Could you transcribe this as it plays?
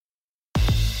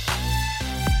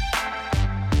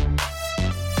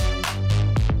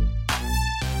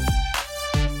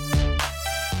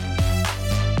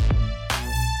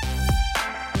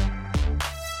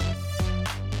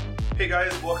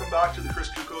guys, welcome back to the Chris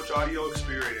Kukoc audio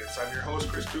experience. I'm your host,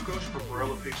 Chris Kukoc from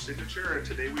Barilla Page Signature, and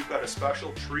today we've got a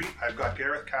special treat. I've got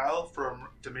Gareth Cahill from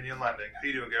Dominion Lending. How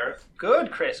you doing, Gareth? Good,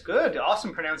 Chris. Good.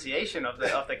 Awesome pronunciation of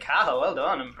the Cahill. Well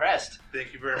done. Impressed.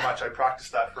 Thank you very much. I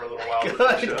practiced that for a little while.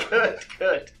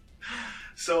 Good.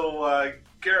 So,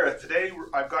 Gareth, today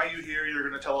I've got you here. You're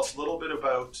going to tell us a little bit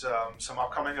about some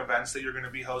upcoming events that you're going to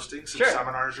be hosting, some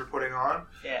seminars you're putting on.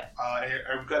 Yeah.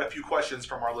 And we've got a few questions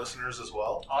from our listeners as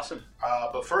well. Awesome.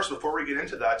 But first, before we get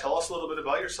into that, tell us a little bit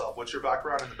about yourself. What's your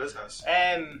background in the business?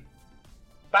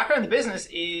 Background in the business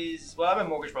is, well, I'm a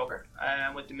mortgage broker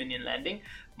with Dominion Lending.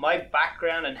 My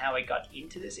background and how I got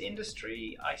into this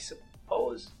industry, I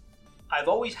suppose, I've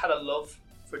always had a love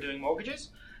for doing mortgages.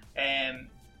 And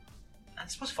I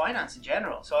suppose finance in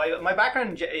general. So my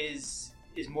background is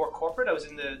more corporate. I was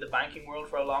in the banking world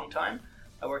for a long time.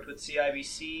 I worked with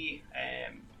CIBC. I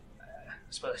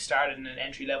suppose I started in an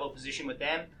entry-level position with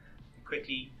them.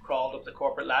 Quickly crawled up the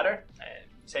corporate ladder,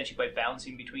 essentially by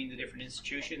bouncing between the different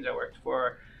institutions. I worked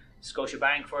for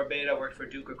Scotiabank for a bit. I worked for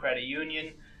Duca Credit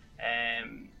Union.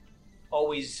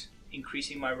 Always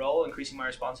increasing my role, increasing my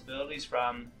responsibilities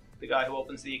from the guy who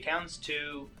opens the accounts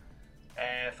to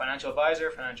financial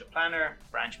advisor, financial planner,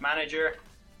 branch manager,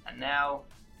 and now,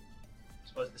 I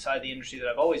suppose, the side of the industry that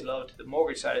I've always loved, the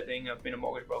mortgage side of thing. I've been a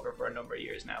mortgage broker for a number of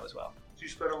years now as well. So you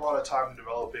spend a lot of time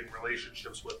developing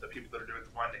relationships with the people that are doing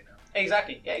the lending now.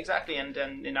 Exactly, yeah, exactly. And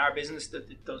in our business,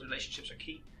 those relationships are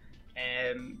key.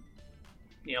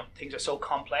 Things are so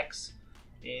complex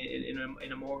in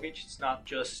a mortgage. It's not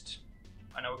just,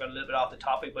 I know we're going a little bit off the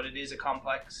topic, but it is a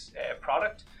complex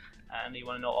product. And you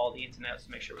want to know all the ins and outs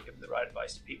to make sure we're giving the right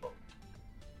advice to people.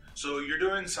 So you're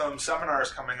doing some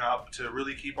seminars coming up to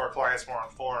really keep our clients more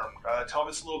informed. Tell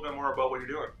us a little bit more about what you're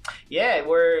doing. Yeah,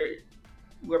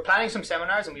 we're planning some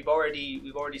seminars, and we've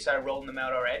already started rolling them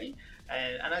out already.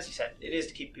 And as you said, it is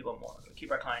to keep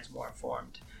our clients more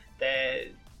informed.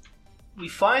 We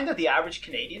find that the average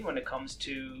Canadian, when it comes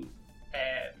to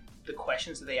the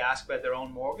questions that they ask about their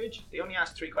own mortgage, they only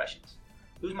ask 3 questions: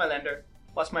 who's my lender,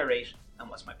 what's my rate, and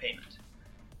what's my payment.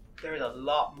 There is a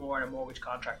lot more in a mortgage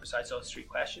contract besides those 3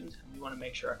 questions, and we want to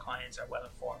make sure our clients are well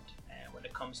informed when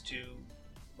it comes to,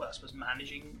 well, I suppose,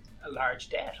 managing a large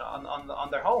debt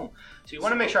on their home. So you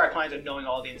want to make sure our clients are knowing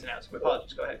all the ins and outs. My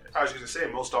apologies, go ahead, Chris. I was going to say,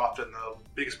 most often the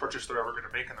biggest purchase they're ever going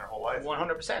to make in their whole life.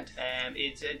 100%.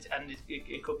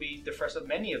 It could be the first of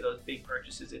many of those big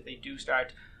purchases if they do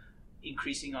start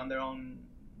increasing on their own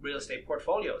real estate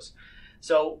portfolios.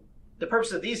 So the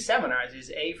purpose of these seminars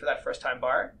is for that first-time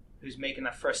buyer who's making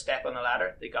that first step on the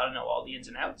ladder. They got to know all the ins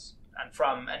and outs, and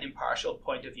from an impartial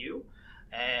point of view,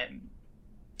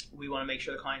 we want to make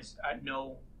sure the clients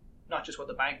know not just what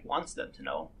the bank wants them to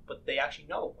know, but they actually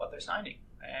know what they're signing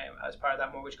as part of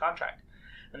that mortgage contract.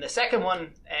 And the second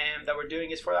one that we're doing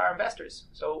is for our investors.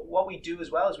 So what we do as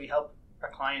well is we help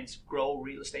our clients grow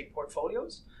real estate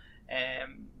portfolios.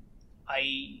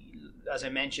 As I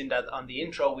mentioned on the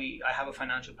intro, I have a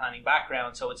financial planning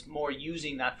background, so it's more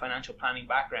using that financial planning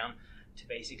background to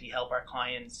basically help our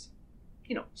clients,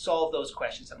 solve those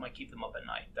questions that might keep them up at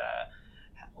night.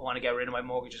 I want to get rid of my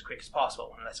mortgage as quick as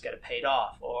possible, and let's get it paid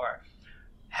off. Or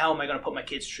how am I going to put my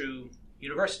kids through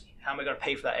university? How am I going to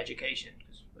pay for that education?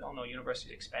 Because we all know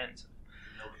university is expensive.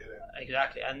 No kidding.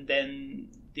 Exactly. And then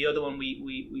the other one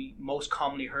we most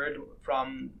commonly heard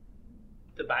from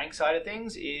the bank side of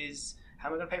things is, how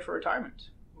am I going to pay for retirement?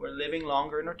 We're living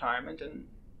longer in retirement, and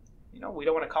we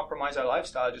don't want to compromise our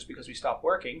lifestyle just because we stop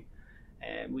working.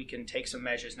 And we can take some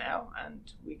measures now, and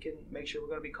we can make sure we're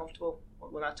going to be comfortable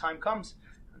when that time comes.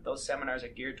 And those seminars are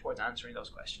geared towards answering those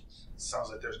questions. It sounds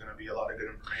like there's going to be a lot of good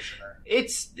information there.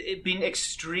 It's been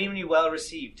extremely well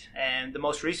received, and the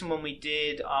most recent one we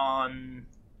did on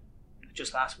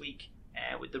just last week,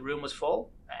 with the room was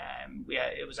full.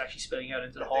 It was actually spilling out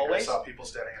into the hallways. I saw people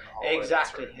standing in the hallway.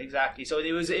 Exactly. So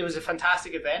it was a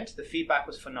fantastic event. The feedback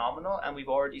was phenomenal, and we've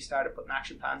already started putting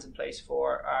action plans in place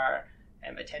for our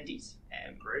attendees.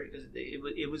 Great.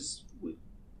 Because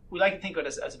we like to think of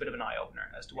it as a bit of an eye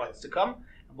opener as to what's to come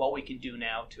and what we can do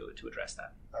now to address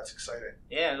that. That's exciting.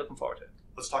 Yeah, looking forward to it.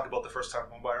 Let's talk about the first time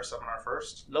home buyer seminar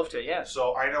first. Love to, yeah.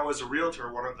 So I know as a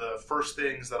realtor, one of the first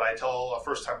things that I tell a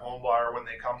first time home buyer when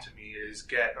they come to me is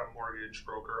get a mortgage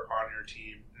broker on your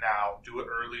team now. Do it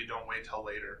early, don't wait till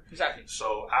later. Exactly.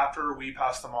 So after we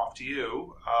pass them off to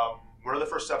you, what are the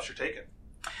first steps you're taking?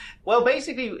 Well,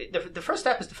 basically, the first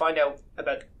step is to find out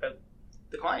about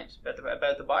the client,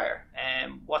 about the buyer,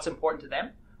 and what's important to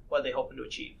them, what are they hoping to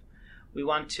achieve. We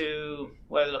want to,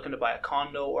 whether they're looking to buy a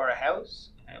condo or a house,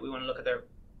 we want to look at their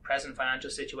present financial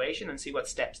situation and see what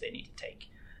steps they need to take.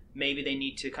 Maybe they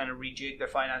need to kind of rejig their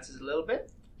finances a little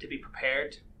bit to be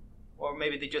prepared, or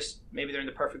maybe they're in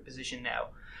the perfect position now.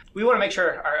 We want to make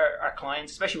sure our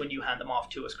clients, especially when you hand them off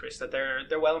to us, Chris, that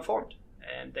they're well informed.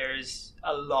 And there's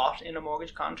a lot in a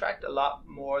mortgage contract, a lot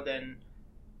more than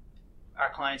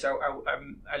our clients are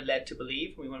led to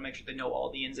believe. We want to make sure they know all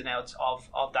the ins and outs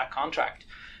of that contract.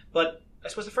 But I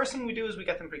suppose the first thing we do is we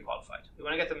get them pre-qualified. We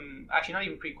want to get them, actually not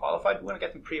even pre-qualified, we want to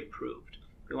get them pre-approved.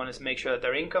 We want to make sure that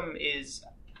their income is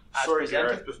as Sorry, presented.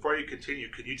 Gareth, before you continue,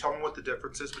 can you tell me what the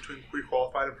difference is between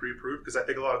pre-qualified and pre-approved? Because I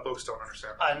think a lot of folks don't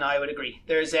understand that. And I would agree.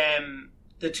 There's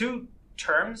the two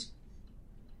terms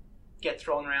get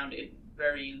thrown around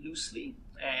very loosely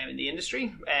in the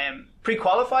industry.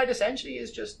 Pre-qualified essentially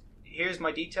is just, here's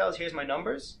my details, here's my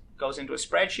numbers, goes into a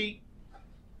spreadsheet.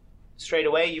 Straight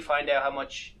away you find out how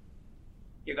much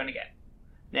you're going to get.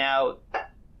 Now,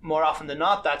 more often than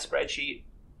not, that spreadsheet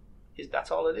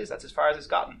that's all it is. That's as far as it's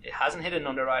gotten. It hasn't hit an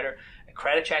underwriter, a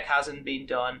credit check hasn't been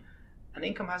done, and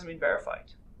income hasn't been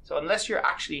verified. So unless you're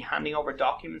actually handing over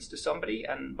documents to somebody,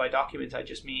 and by documents I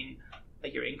just mean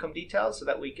like your income details, so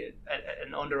that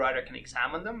an underwriter can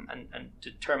examine them and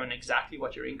determine exactly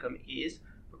what your income is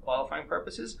for qualifying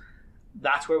purposes,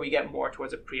 that's where we get more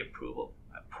towards a pre-approval,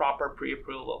 a proper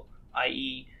pre-approval,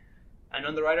 i.e. an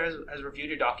underwriter has reviewed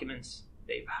your documents,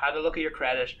 they've had a look at your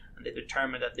credit, and they've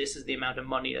determined that this is the amount of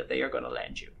money that they are going to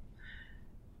lend you.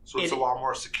 So it's a lot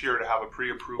more secure to have a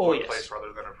pre-approval in place rather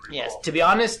than a pre-qualified. Yes, to be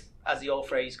honest, as the old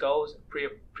phrase goes,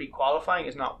 pre-qualifying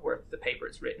is not worth the paper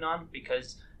it's written on,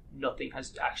 because nothing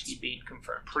has actually been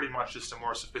confirmed. Pretty much just a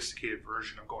more sophisticated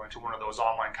version of going to one of those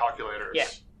online calculators.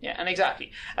 Yeah, and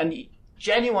exactly. And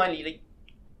genuinely,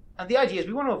 and the idea is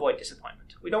we want to avoid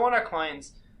disappointment. We don't want our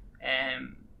clients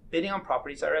bidding on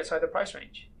properties that are outside the price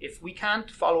range. If we can't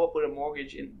follow up with a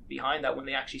mortgage behind that when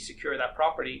they actually secure that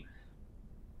property,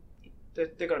 they're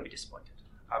going to be disappointed.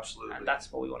 Absolutely. And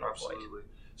that's what we want to avoid.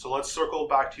 So let's circle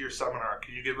back to your seminar.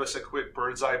 Can you give us a quick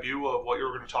bird's eye view of what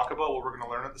you're going to talk about, what we're going to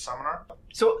learn at the seminar?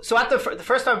 So at the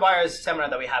first time buyers seminar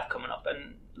that we have coming up,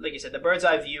 and like you said, the bird's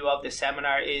eye view of this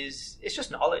seminar is just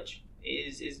knowledge.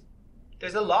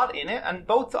 There's a lot in it, and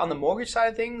both on the mortgage side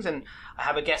of things, and I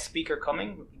have a guest speaker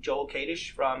coming, Joel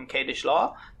Kadish from Kadish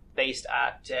Law, based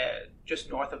at just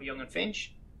north of Young and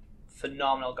Finch.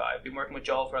 Phenomenal guy. I've been working with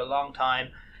Joel for a long time,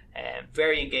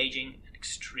 very engaging, and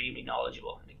extremely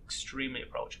knowledgeable, and extremely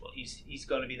approachable. He's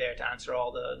going to be there to answer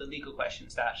all the legal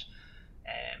questions that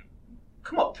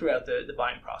come up throughout the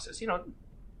buying process. You know,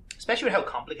 especially with how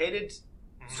complicated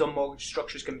some mortgage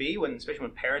structures can be, especially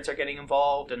when parents are getting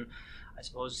involved, and I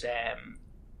suppose,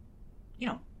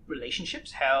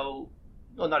 relationships,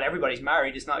 not everybody's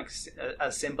married. It's not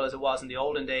as simple as it was in the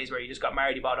olden days where you just got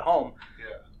married, you bought a home.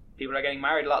 Yeah. People are getting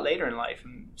married a lot later in life,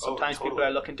 and sometimes people are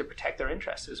looking to protect their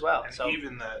interests as well. And so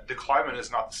even the climate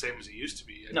is not the same as it used to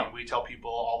be. I mean, we tell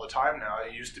people all the time now,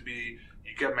 it used to be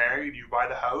you get married, you buy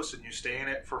the house, and you stay in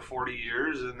it for 40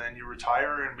 years, and then you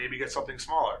retire and maybe get something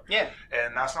smaller. Yeah.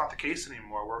 And that's not the case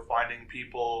anymore. We're finding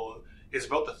people... It's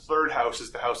about the third house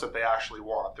is the house that they actually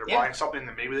want. They're buying something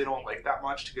that maybe they don't like that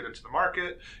much to get into the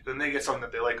market. Then they get something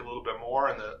that they like a little bit more,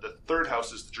 and the third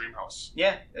house is the dream house.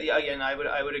 Yeah, and I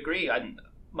would agree. And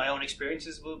my own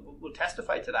experiences will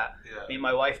testify to that. Yeah. Me and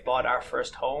my wife bought our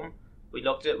first home. We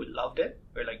looked at it. We loved it.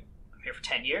 We were like, I'm here for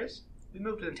 10 years. We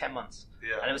moved within 10 months.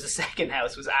 Yeah. And it was the second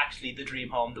house was actually the dream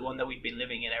home, the one that we've been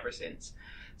living in ever since.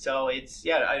 So it's,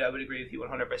 I would agree with you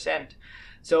 100%.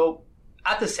 So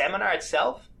at the seminar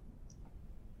itself,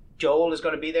 Joel is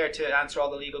going to be there to answer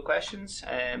all the legal questions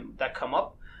that come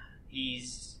up.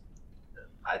 People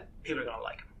are going to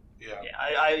like him. Yeah.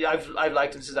 I've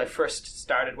liked him since I first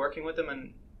started working with him,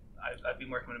 and I've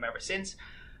been working with him ever since.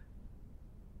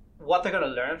 What they're going to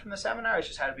learn from the seminar is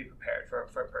just how to be prepared for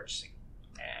purchasing,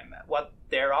 what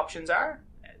their options are,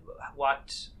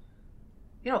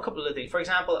 a couple of things. For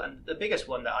example, and the biggest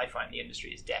one that I find in the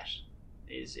industry is debt.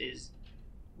 Is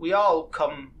we all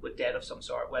come with debt of some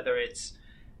sort, whether it's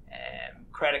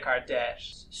credit card debt,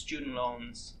 student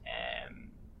loans,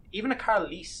 even a car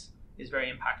lease is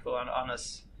very impactful on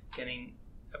us getting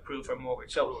approved for a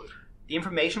mortgage. So the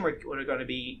information we're going to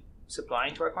be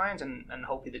supplying to our clients, and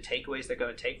hopefully the takeaways they're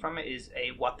going to take from it is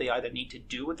what they either need to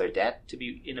do with their debt to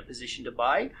be in a position to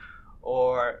buy,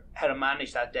 or how to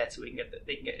manage that debt so they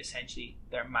can get essentially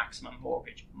their maximum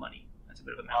mortgage money. That's a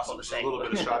bit of a mouthful to say. A little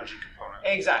bit of strategy component.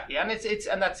 Exactly, and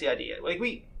and that's the idea.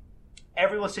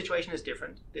 Everyone's situation is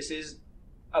different. This is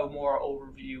a more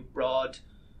overview, broad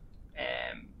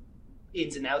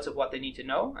ins and outs of what they need to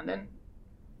know, and then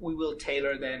we will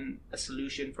tailor then a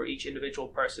solution for each individual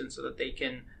person so that they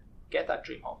can get that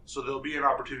dream home. So there'll be an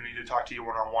opportunity to talk to you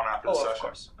one-on-one after the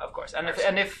session. Of course.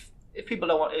 And if people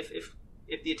don't want,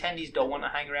 if the attendees don't want to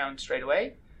hang around straight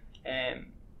away,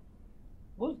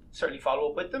 We'll certainly follow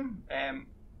up with them.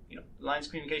 Lines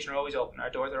of communication are always open. Our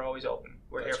doors are always open.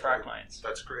 We're here for our clients.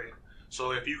 That's great.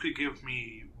 So if you could give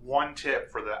me one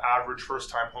tip for the average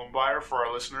first-time home buyer for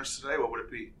our listeners today, what would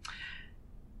it be?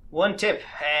 One tip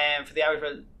for the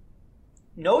average,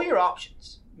 know your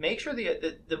options. Make sure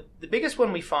the biggest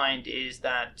one we find is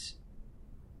that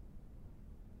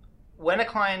when a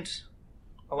client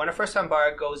or when a first-time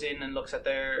buyer goes in and looks at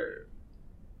their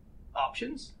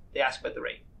options, they ask about the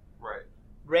rate. Right.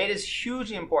 Rate is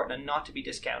hugely important and not to be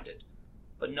discounted,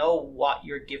 but know what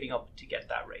you're giving up to get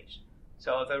that rate.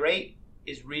 So if a rate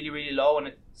is really, really low and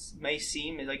it may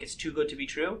seem like it's too good to be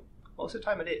true, most of the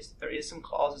time it is. There is some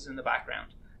clauses in the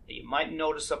background that you might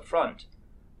notice up front,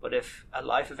 but if a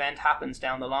life event happens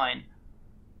down the line,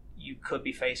 you could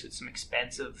be faced with some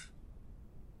expensive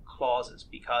clauses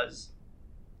because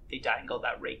they dangle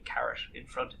that rate carrot in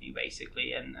front of you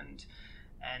basically, and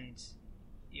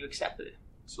you accepted it.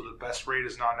 So the best rate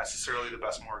is not necessarily the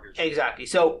best mortgage. Exactly.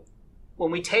 So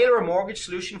when we tailor a mortgage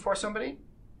solution for somebody,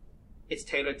 it's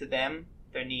tailored to them,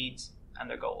 their needs, and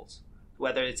their goals.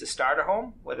 Whether it's a starter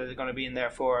home, whether they're going to be in there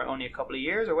for only a couple of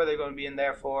years, or whether they're going to be in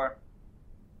there for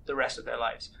the rest of their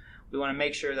lives. We want to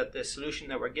make sure that the solution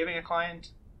that we're giving a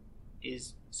client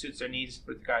suits their needs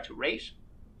with regard to rate,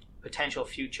 potential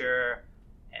future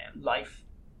life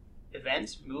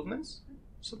events, movements.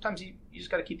 Sometimes you just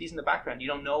got to keep these in the background. You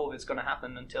don't know if it's going to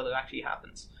happen until it actually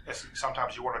happens. Yes,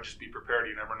 sometimes you want to just be prepared.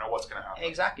 You never know what's going to happen.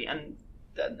 Exactly, and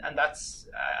that's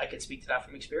I can speak to that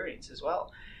from experience as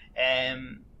well.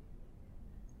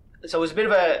 So it was a bit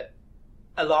of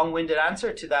a long-winded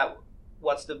answer to that.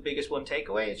 What's the biggest one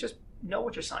takeaway? It's just know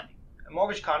what you're signing. A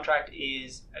mortgage contract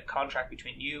is a contract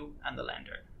between you and the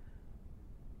lender.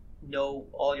 Know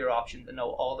all your options and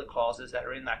know all the clauses that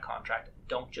are in that contract.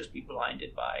 Don't just be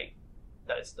blinded by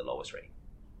that it's the lowest rate.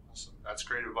 Awesome. That's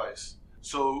great advice.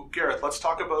 So, Gareth, let's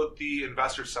talk about the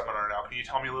investor seminar now. Can you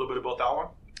tell me a little bit about that one?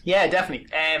 Yeah, definitely.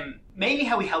 Mainly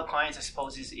how we help clients, I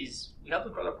suppose, is we help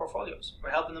them grow their portfolios. We're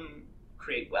helping them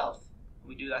create wealth.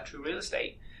 We do that through real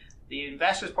estate. The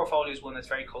investor's portfolio is one that's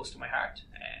very close to my heart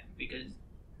because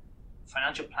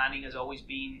financial planning has always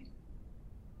been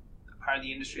a part of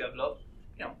the industry I've loved.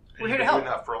 We're here to help. You've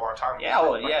been doing that for a long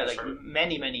time.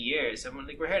 Many, many years. And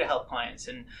we're here to help clients,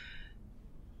 and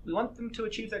we want them to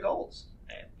achieve their goals.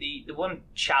 The one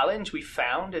challenge we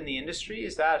found in the industry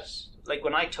is that, like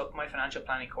when I took my financial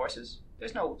planning courses,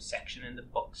 there's no section in the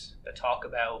books that talk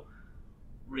about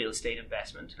real estate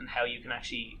investment and how you can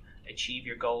actually achieve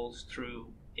your goals through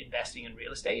investing in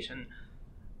real estate. And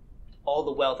all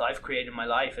the wealth I've created in my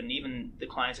life, and even the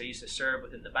clients I used to serve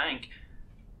within the bank,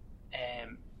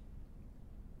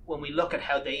 when we look at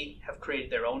how they have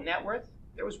created their own net worth,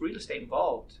 there was real estate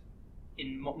involved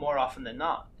in more often than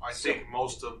not. I think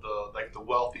most of the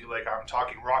wealthy, I'm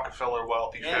talking Rockefeller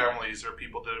wealthy families, are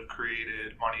people that have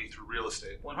created money through real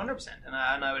estate. 100%, and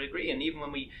I would agree. And even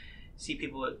when we see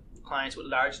clients with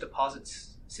large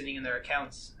deposits sitting in their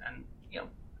accounts, and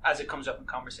as it comes up in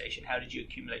conversation, how did you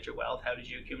accumulate your wealth? How did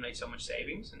you accumulate so much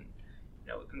savings? And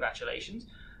congratulations.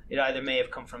 It either may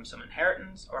have come from some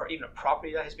inheritance or even a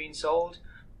property that has been sold.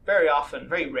 Very often,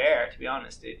 very rare to be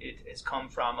honest, it has come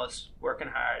from us working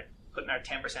hard, putting our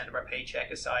 10% of our paycheck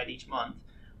aside each month.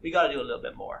 We got to do a little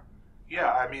bit more.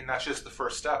 Yeah, I mean, that's just the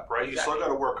first step, right? Exactly. You still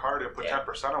got to work hard and put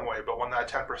 10% away, but when that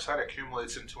 10%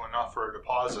 accumulates into enough for a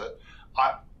deposit,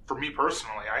 for me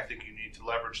personally, I think you need to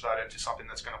leverage that into something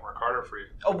that's going to work harder for you.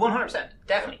 Oh, 100%,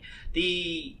 definitely.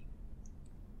 The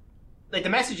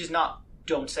message is not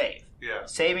don't save. Yeah.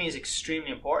 Saving is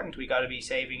extremely important. We got to be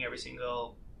saving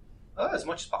as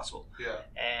much as possible. Yeah.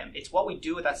 It's what we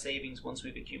do with that savings once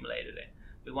we've accumulated it.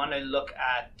 We want to look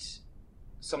at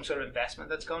some sort of investment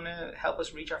that's going to help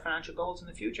us reach our financial goals in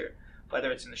the future,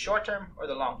 whether it's in the short term or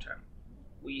the long term.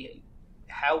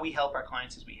 How we help our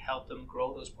clients is we help them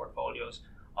grow those portfolios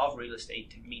of real estate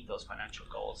to meet those financial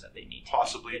goals that they need to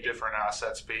possibly different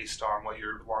assets based on what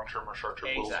your long-term or short-term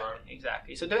goals are.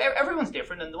 Exactly. So everyone's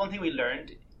different, and the one thing we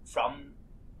learned from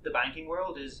the banking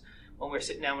world is when we're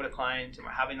sitting down with a client and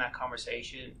we're having that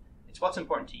conversation, it's what's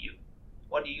important to you.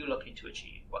 What are you looking to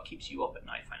achieve? What keeps you up at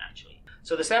night financially?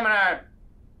 So the seminar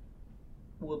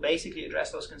will basically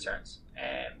address those concerns.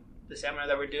 The seminar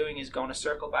that we're doing is going to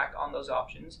circle back on those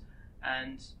options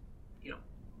and,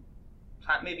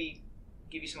 maybe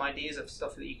give you some ideas of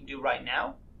stuff that you can do right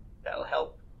now that'll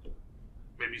help.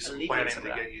 Maybe some planning to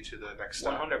get you to the next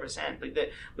step.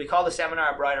 100%. We call the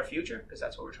seminar a brighter future because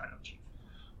that's what we're trying to achieve.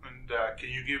 And can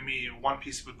you give me one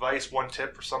piece of advice, one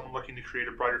tip for someone looking to create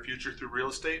a brighter future through real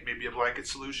estate? Maybe a blanket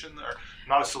solution, or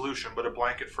not a solution, but a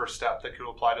blanket first step that could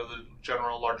apply to the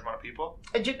general large amount of people?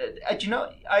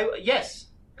 Yes,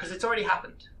 because it's already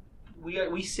happened.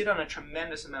 We sit on a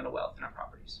tremendous amount of wealth in our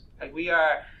properties. Like we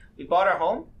bought our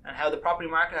home, and how the property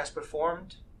market has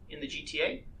performed in the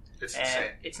GTA. It's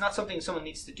insane. It's not something someone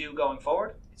needs to do going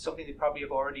forward. It's something they probably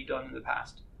have already done in the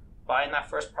past. Buying that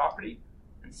first property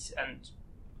and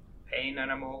paying on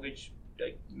our mortgage,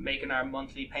 like making our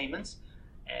monthly payments.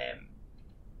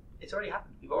 It's already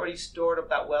happened. We've already stored up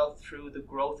that wealth through the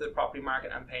growth of the property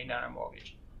market and paying down our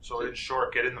mortgage. So in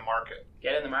short, get in the market.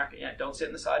 Get in the market, yeah. Don't sit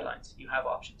in the sidelines. You have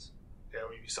options.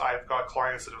 Yeah, I've got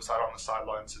clients that have sat on the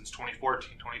sidelines since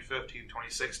 2014, 2015,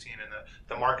 2016, and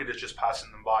the market is just passing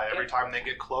them by. Every time they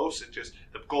get close,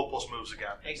 the goalpost moves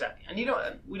again. Exactly. And we don't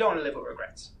want to live with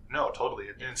regrets. No, totally.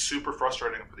 And it's super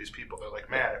frustrating for these people. They're like,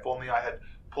 man, if only I had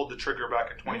pulled the trigger back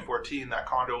in 2014, that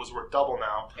condo was worth double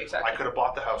now. Exactly. I could have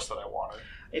bought the house that I wanted.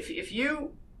 If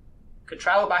you could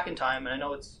travel back in time, and I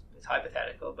know it's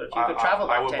hypothetical, but if you could travel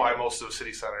back 10 years... I would buy most of the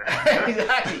city centre.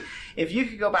 Exactly. If you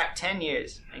could go back 10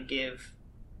 years and give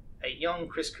a young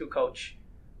Chris Koo coach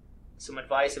some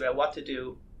advice about what to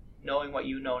do, knowing what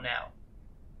you know now,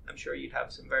 I'm sure you'd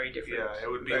have some very different... Yeah, it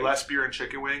would be less beer and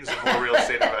chicken wings and more real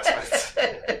estate investments.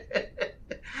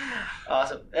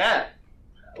 Awesome. Yeah,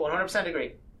 100%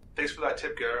 agree. Thanks for that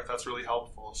tip, Gareth. That's really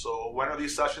helpful. So when are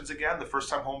these sessions again? The first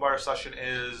time homebuyer session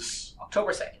is...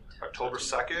 October 2nd. October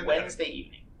 2nd? Wednesday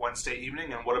evening. Wednesday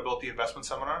evening. And what about the investment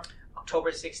seminar?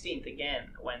 October 16th, again,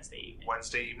 Wednesday evening.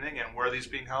 Wednesday evening. And where are these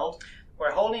being held?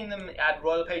 We're holding them at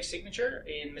Royal Page Signature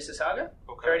in Mississauga,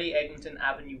 30 Eglinton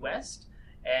Avenue West.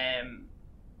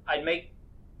 I'd make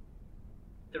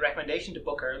the recommendation to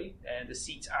book early, and the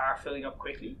seats are filling up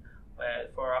quickly.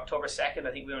 For October 2nd,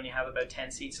 I think we only have about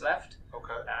 10 seats left.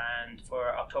 Okay. And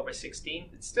for October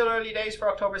 16th, it's still early days for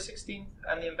October 16th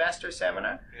and the investor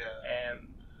seminar. Yeah.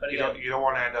 But you don't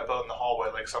want to end up out in the hallway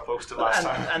like some folks did last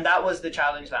time. And that was the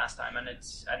challenge last time, and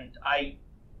I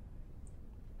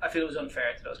feel it was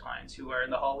unfair to those clients who were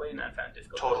in the hallway and found it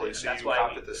difficult. Totally. So you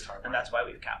capped it this time. And that's why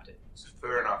we've capped it.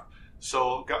 Fair enough.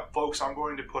 So, folks, I'm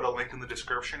going to put a link in the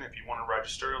description. If you want to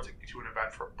register, it'll take you to an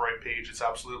event for Bright Page. It's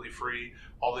absolutely free.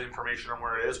 All the information on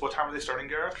where it is. What time are they starting,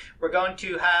 Gareth? We're going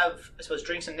to have, I suppose,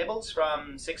 drinks and nibbles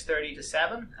from 6:30 to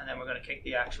 7, and then we're going to kick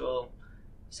the actual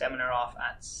seminar off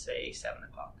at, say, 7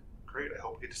 o'clock. Great. I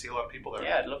hope we get to see a lot of people there.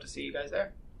 Yeah, I'd love to see you guys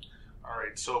there. All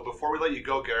right. So before we let you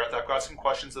go, Gareth, I've got some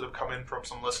questions that have come in from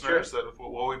some listeners.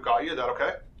 Sure. We've got you. Is that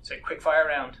okay? So quick fire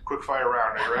round. Quick fire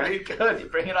round. Are you ready?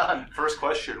 Good. Bring it on. First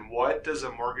question. What does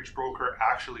a mortgage broker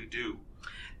actually do?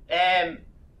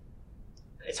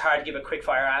 It's hard to give a quick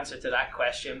fire answer to that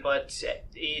question, but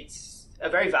it's a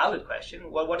very valid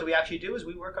question. Well, what do we actually do is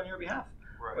we work on your behalf.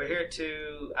 Right. We're here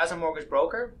to, as a mortgage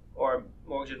broker or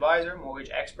mortgage advisor, mortgage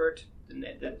expert,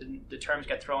 the terms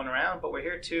get thrown around, but we're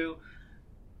here to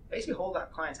basically hold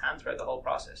that client's hand throughout the whole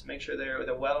process, make sure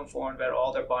they're well informed about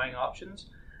all their buying options,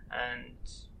 and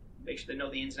make sure they know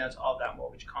the ins and outs of that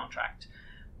mortgage contract.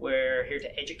 We're here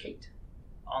to educate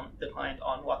on the client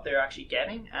on what they're actually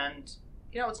getting, and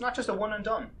it's not just a one and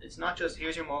done. It's not just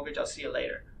here's your mortgage, I'll see you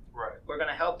later. Right. We're going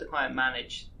to help the client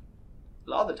manage a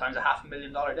lot of the times a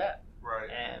 $500,000 debt. Right.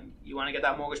 You want to get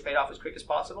that mortgage paid off as quick as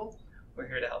possible. We're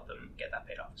here to help them get that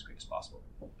paid off as quick as possible.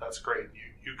 That's great.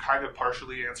 You kind of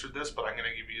partially answered this, but I'm going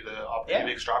to give you the opportunity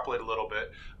to extrapolate a little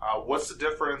bit. What's the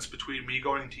difference between me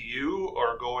going to you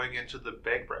or going into the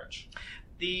bank branch?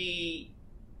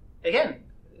 Again,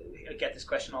 I get this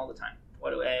question all the time.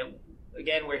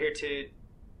 Again, we're here to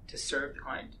serve the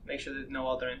client, make sure they know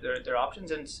all their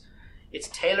options, and it's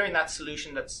tailoring that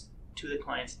solution that's to the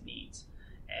client's needs.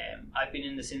 I've been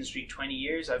in this industry 20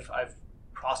 years. I've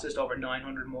processed over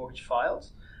 900 mortgage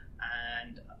files,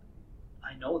 and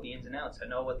I know the ins and outs. I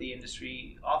know what the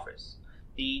industry offers.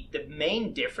 The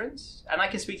main difference, and I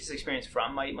can speak to this experience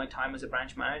from my time as a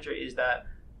branch manager, is that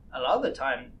a lot of the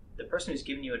time the person who's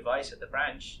giving you advice at the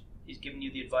branch is giving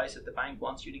you the advice that the bank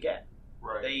wants you to get.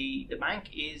 Right. The bank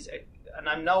is, and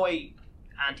I'm no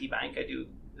anti-bank.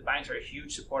 The banks are a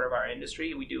huge supporter of our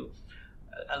industry. We do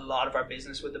a lot of our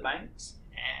business with the banks.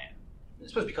 I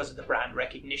suppose because of the brand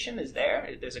recognition is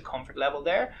there. There's a comfort level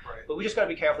there. Right. But we just got to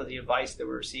be careful that the advice that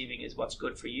we're receiving is what's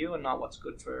good for you and not what's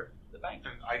good for the bank.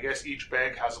 And I guess each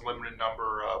bank has a limited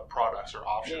number of products or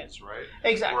options, right?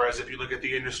 Exactly. Whereas if you look at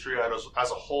the industry as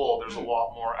a whole, there's a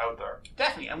lot more out there.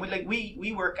 Definitely. And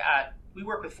we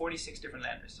work with 46 different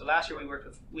lenders. So last year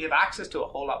we have access to a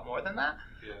whole lot more than that.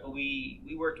 Yeah. But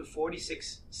we worked with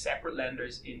 46 separate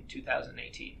lenders in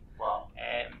 2018. Wow.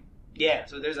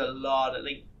 So there's a lot of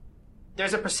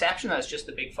there's a perception that it's just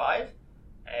the big five.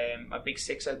 A big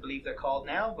six, I believe they're called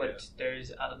now, but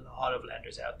there's a lot of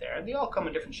lenders out there, and they all come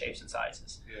in different shapes and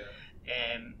sizes.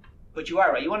 But you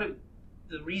are right.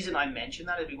 The reason I mention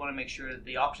that is we want to make sure that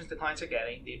the options the clients are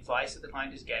getting, the advice that the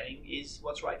client is getting, is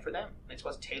what's right for them. It's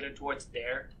what's tailored towards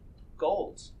their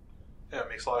goals. Yeah, it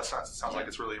makes a lot of sense. It sounds like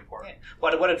it's really important.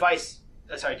 What advice?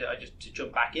 Sorry, just to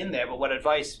jump back in there, but what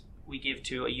advice we give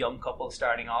to a young couple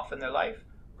starting off in their life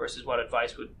versus what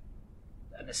advice would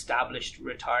an established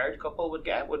retired couple would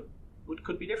get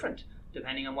could be different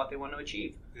depending on what they want to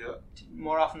achieve. Yeah.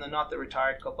 More often than not, the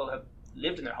retired couple have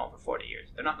lived in their home for 40 years.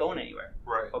 They're not going anywhere.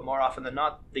 Right. But more often than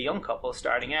not, the young couple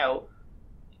starting out,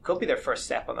 it could be their first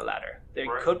step on the ladder. They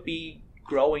could be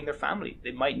growing their family.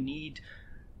 They might need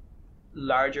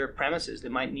larger premises. They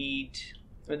might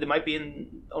be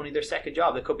in only their second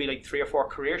job. There could be like 3 or 4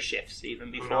 career shifts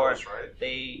even before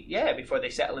before they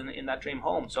settle in that dream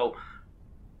home. So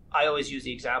I always use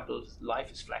the example of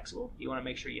life is flexible. You want to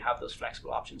make sure you have those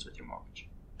flexible options with your mortgage.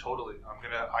 Totally. I'm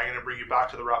gonna bring you back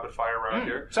to the rapid fire round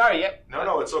here. Sorry,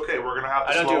 No, it's okay. We're gonna have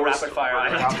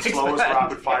the slowest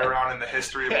rapid fire round in the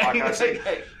history of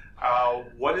podcasting.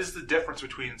 What is the difference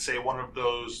between, say, one of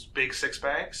those big 6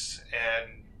 banks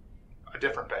and a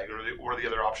different bank, or what are the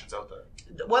other options out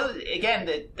there? Well, again,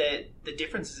 the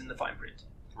difference is in the fine print.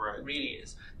 Right. It really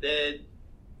is.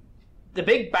 The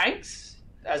big banks,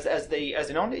 as they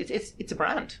know, it's a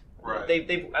brand. Right.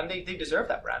 They deserve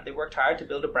that brand. They worked hard to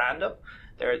build a brand up.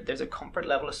 There's a comfort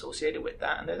level associated with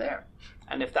that, and they're there.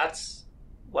 And if that's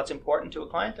what's important to a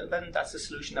client, then that's the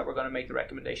solution that we're going to make the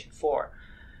recommendation for.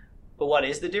 But what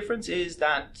is the difference is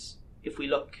that if we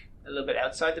look a little bit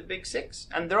outside the big 6,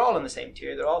 and they're all in the same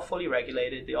tier, they're all fully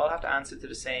regulated, they all have to answer to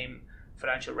the same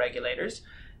financial regulators.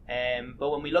 But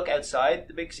when we look outside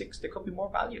the big 6, there could be more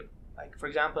value. Like, for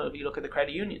example, if you look at the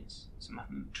credit unions,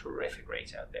 some terrific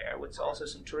rates out there with also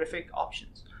some terrific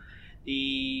options.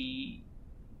 The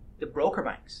broker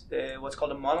banks, what's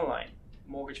called a monoline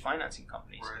mortgage financing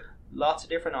companies. Right. Lots of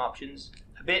different options.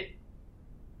 A bit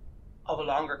of a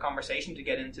longer conversation to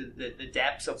get into the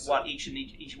depths of what each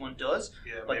one does.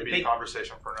 Yeah, but maybe a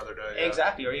conversation for another day. Yeah.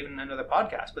 Exactly, or even another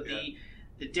podcast. But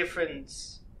the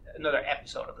difference... Another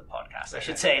episode of the podcast, I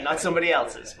should say, not somebody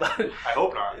else's. But I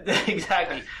hope not.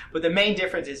 Exactly. But the main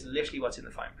difference is literally what's in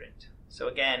the fine print. So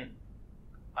again,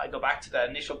 I go back to that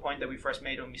initial point that we first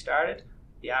made when we started.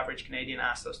 The average Canadian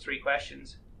asks those 3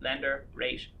 questions: lender,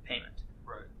 rate, payment.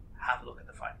 Right. Have a look at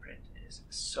the fine print. It is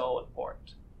so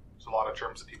important. There's a lot of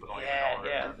terms that people don't even know.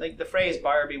 Yeah. Like the phrase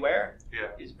buyer beware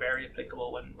is very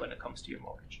applicable when it comes to your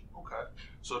mortgage. Okay.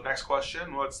 So next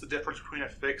question, what's the difference between a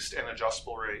fixed and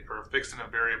adjustable rate, or a fixed and a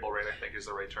variable rate, I think is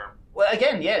the right term? Well,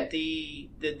 again, the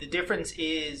difference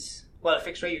is, well, a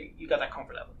fixed rate, you got that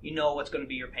comfort level. You know what's going to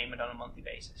be your payment on a monthly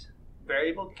basis.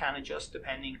 Variable can adjust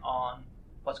depending on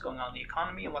what's going on in the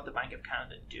economy and what the Bank of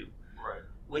Canada do. Right.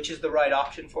 Which is the right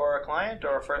option for a client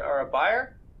or a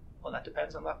buyer? Well, that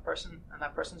depends on that person and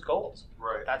that person's goals.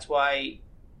 Right. That's why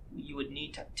you would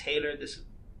need to tailor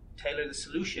the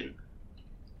solution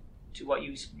to what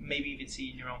you maybe even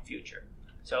see in your own future.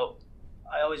 So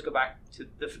I always go back to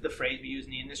the phrase we use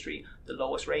in the industry: the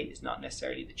lowest rate is not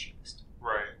necessarily the cheapest.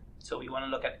 Right. So we want to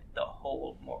look at the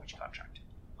whole mortgage contract.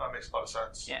 That makes a lot of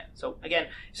sense. Yeah. So again,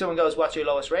 if someone goes, what's your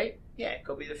lowest rate? Yeah, it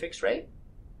could be the fixed rate.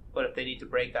 But if they need to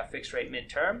break that fixed rate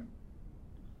midterm,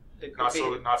 not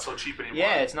so cheap anymore.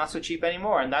 Yeah, it's not so cheap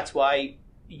anymore, and that's why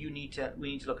we need to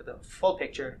look at the full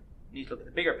picture. We need to look at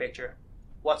the bigger picture.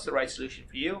 What's the right solution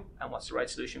for you, and what's the right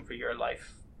solution for your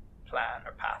life plan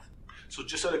or path? So,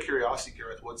 just out of curiosity,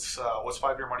 Gareth, what's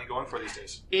 5-year money going for these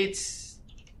days?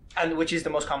 Which is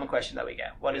the most common question that we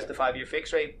get. What is the 5-year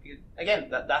fixed rate? Again,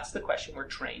 that's the question we're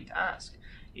trained to ask: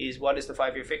 is what is the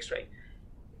 5-year fixed rate?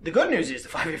 The good news is the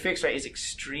 5-year fixed rate is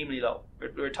extremely low.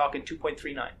 We're talking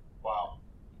 2.39. Wow.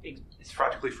 It's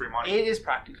practically free money. It is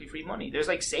practically free money. There's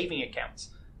like saving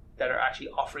accounts that are actually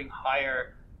offering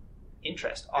higher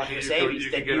interest on your savings.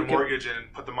 You can get a mortgage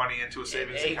and put the money into a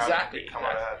savings account and come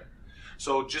out ahead.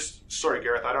 So sorry,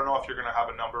 Gareth, I don't know if you're going to have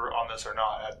a number on this or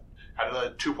not. At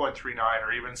the 2.39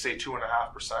 or even say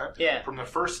 2.5%, from the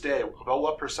first day, about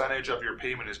what percentage of your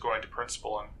payment is going to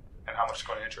principal and how much is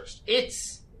going to interest?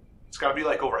 It's got to be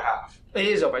like over half. It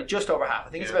is just over half. I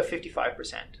think it's about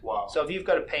 55%. Wow. So if you've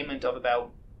got a payment of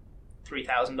about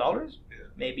 $3,000,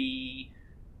 maybe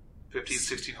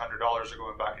 $1,500-$1,600 are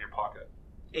going back in your pocket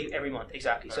every month.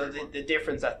 Exactly. So the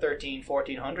difference at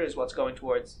 $1,300-$1,400 is what's going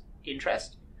towards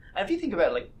interest. And if you think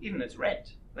about it, like even as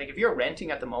rent, like if you're renting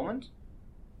at the moment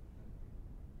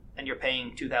and you're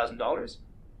paying $2,000,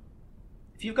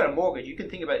 if you've got a mortgage, you can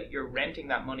think about it, you're renting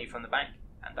that money from the bank,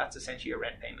 and that's essentially your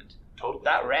rent payment. Totally.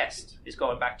 That rest is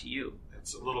going back to you.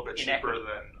 It's a little bit cheaper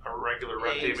than a regular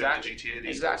rent payment in GTA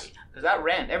these days. Because that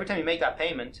rent, every time you make that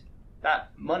payment,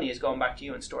 that money is going back to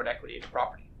you in stored equity in the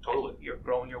property. Totally. You're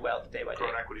growing your wealth day by day.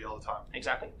 Growing equity all the time.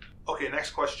 Exactly. Okay,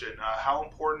 next question. How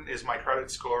important is my credit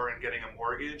score in getting a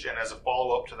mortgage? And as a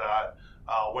follow-up to that,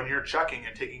 when you're checking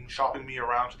and shopping me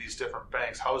around to these different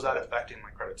banks, how is that affecting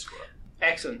my credit score?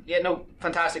 Excellent. Yeah, no,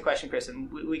 fantastic question, Chris.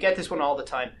 And we get this one all the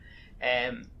time.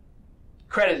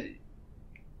 Credit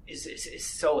is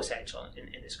so essential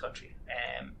in this country.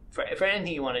 For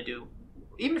anything you want to do,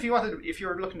 even if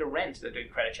you're looking to rent, they're doing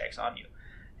credit checks on you.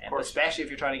 But especially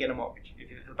if you're trying to get a mortgage.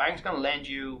 If the bank's going to lend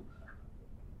you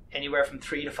anywhere from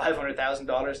 $300,000 to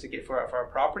 $500,000 to get for a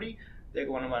property, they're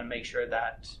going to want to make sure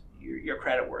that you're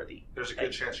credit worthy. There's a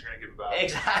good chance you're going to give it back.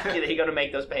 Exactly. They're going to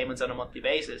make those payments on a monthly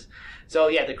basis. So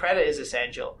yeah, the credit is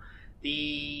essential.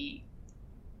 I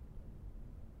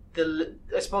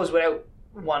suppose without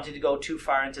wanting to go too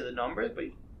far into the numbers, but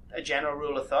a general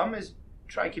rule of thumb is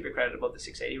try and keep your credit above the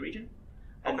 680 region.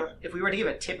 And if we were to give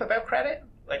a tip about credit,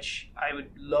 which I would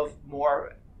love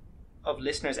more of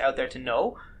listeners out there to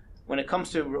know, when it comes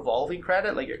to revolving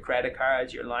credit, like your credit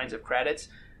cards, your lines of credits,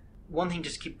 one thing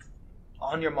just keep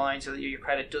on your mind so that your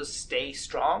credit does stay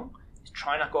strong is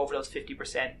try not go over those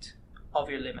 50% of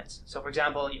your limits. So for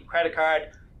example, your credit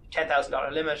card,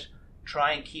 $10,000 limit,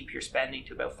 try and keep your spending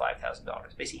to about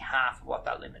 $5,000, basically half of what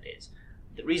that limit is.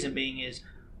 The reason being is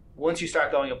once you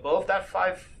start going above that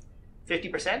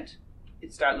 50%,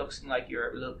 it starts looking like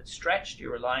you're a little bit stretched,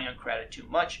 you're relying on credit too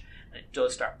much, and it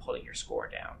does start pulling your score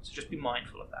down. So just be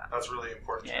mindful of that. That's really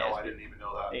important to know. I didn't even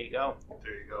know that. There you go.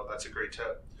 That's a great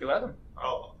tip. You're welcome.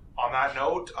 Oh, on that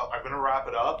note, I'm going to wrap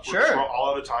it up. Sure. We're all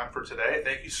out of time for today.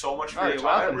 Thank you so much for your time.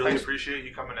 Welcome. Really appreciate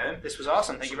you coming in. This was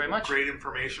awesome. Thank you very much. Great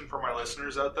information for my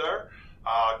listeners out there.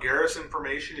 Gareth's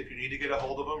information, if you need to get a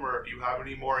hold of him or if you have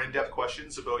any more in-depth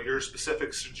questions about your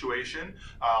specific situation,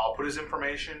 I'll put his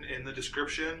information in the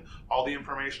description. All the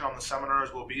information on the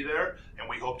seminars will be there, and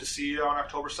we hope to see you on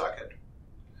October 2nd.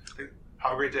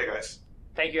 Have a great day, guys.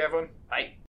 Thank you, everyone. Bye.